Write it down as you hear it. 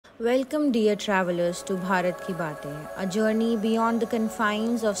Welcome, dear travelers, to Bharat Ki Batein, a journey beyond the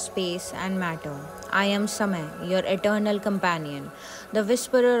confines of space and matter. I am Samay, your eternal companion, the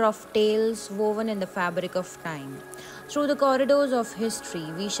whisperer of tales woven in the fabric of time. Through the corridors of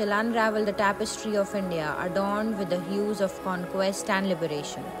history, we shall unravel the tapestry of India, adorned with the hues of conquest and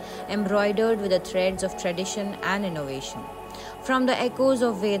liberation, embroidered with the threads of tradition and innovation. From the echoes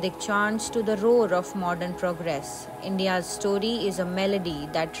of Vedic chants to the roar of modern progress, India's story is a melody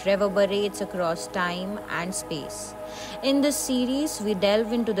that reverberates across time and space. In this series, we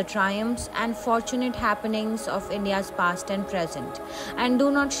delve into the triumphs and fortunate happenings of India's past and present, and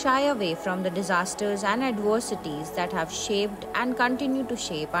do not shy away from the disasters and adversities that have shaped and continue to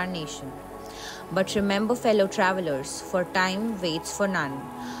shape our nation. But remember, fellow travelers, for time waits for none.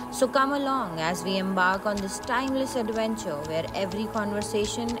 So come along as we embark on this timeless adventure where every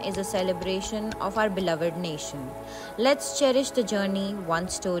conversation is a celebration of our beloved nation. Let's cherish the journey one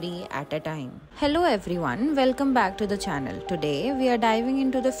story at a time. Hello everyone, welcome back to the channel. Today we are diving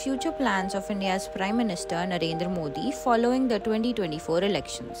into the future plans of India's Prime Minister Narendra Modi following the 2024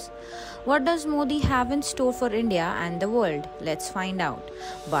 elections. What does Modi have in store for India and the world? Let's find out.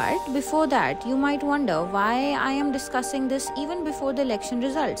 But before that, you might wonder why I am discussing this even before the election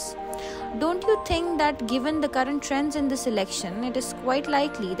results. Don't you think that given the current trends in this election, it is quite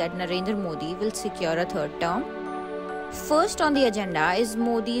likely that Narendra Modi will secure a third term? First on the agenda is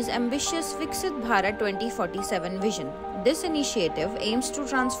Modi's ambitious Viksit Bharat 2047 vision. This initiative aims to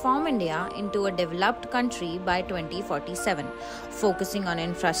transform India into a developed country by 2047, focusing on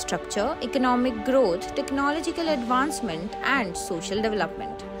infrastructure, economic growth, technological advancement, and social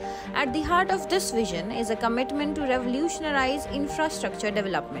development. At the heart of this vision is a commitment to revolutionize infrastructure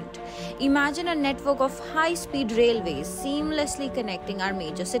development. Imagine a network of high-speed railways seamlessly connecting our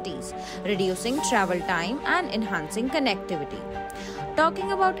major cities, reducing travel time and enhancing connectivity.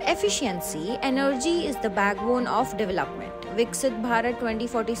 Talking about efficiency, energy is the backbone of development. Viksit Bharat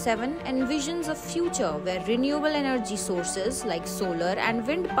 2047 envisions a future where renewable energy sources like solar and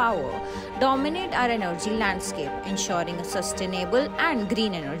wind power dominate our energy landscape, ensuring a sustainable and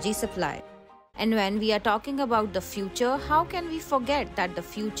green energy supply. And when we are talking about the future, how can we forget that the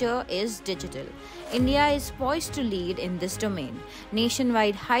future is digital? India is poised to lead in this domain.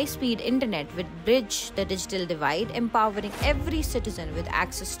 Nationwide high-speed internet will bridge the digital divide, empowering every citizen with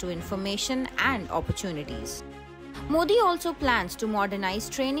access to information and opportunities. Modi also plans to modernize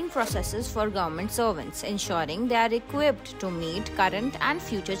training processes for government servants, ensuring they are equipped to meet current and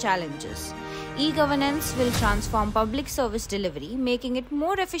future challenges. E-governance will transform public service delivery, making it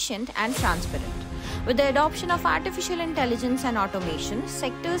more efficient and transparent. With the adoption of artificial intelligence and automation,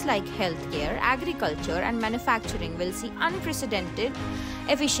 sectors like healthcare, agriculture, and manufacturing will see unprecedented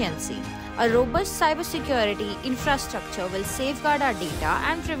efficiency. A robust cybersecurity infrastructure will safeguard our data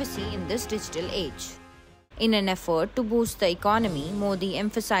and privacy in this digital age. In an effort to boost the economy, Modi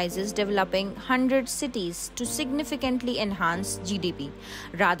emphasizes developing 100 cities to significantly enhance GDP,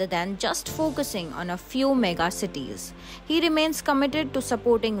 rather than just focusing on a few mega cities. He remains committed to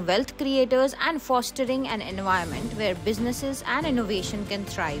supporting wealth creators and fostering an environment where businesses and innovation can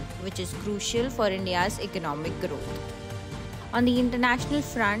thrive, which is crucial for India's economic growth. On the international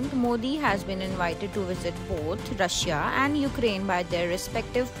front, Modi has been invited to visit both Russia and Ukraine by their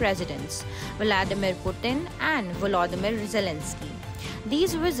respective presidents, Vladimir Putin and Volodymyr Zelensky.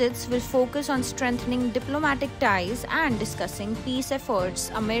 These visits will focus on strengthening diplomatic ties and discussing peace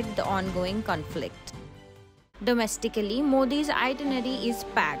efforts amid the ongoing conflict. Domestically, Modi's itinerary is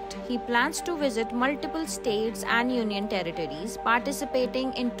packed. He plans to visit multiple states and union territories,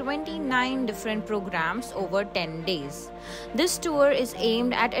 participating in 29 different programs over 10 days. This tour is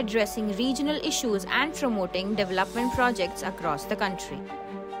aimed at addressing regional issues and promoting development projects across the country.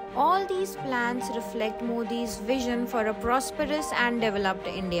 All these plans reflect Modi's vision for a prosperous and developed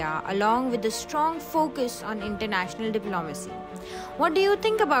India, along with a strong focus on international diplomacy. What do you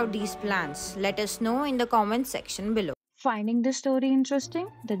think about these plans? Let us know in the comment section below. Finding this story interesting?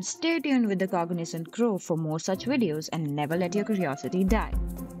 Then stay tuned with the Cognizant crew for more such videos and never let your curiosity die.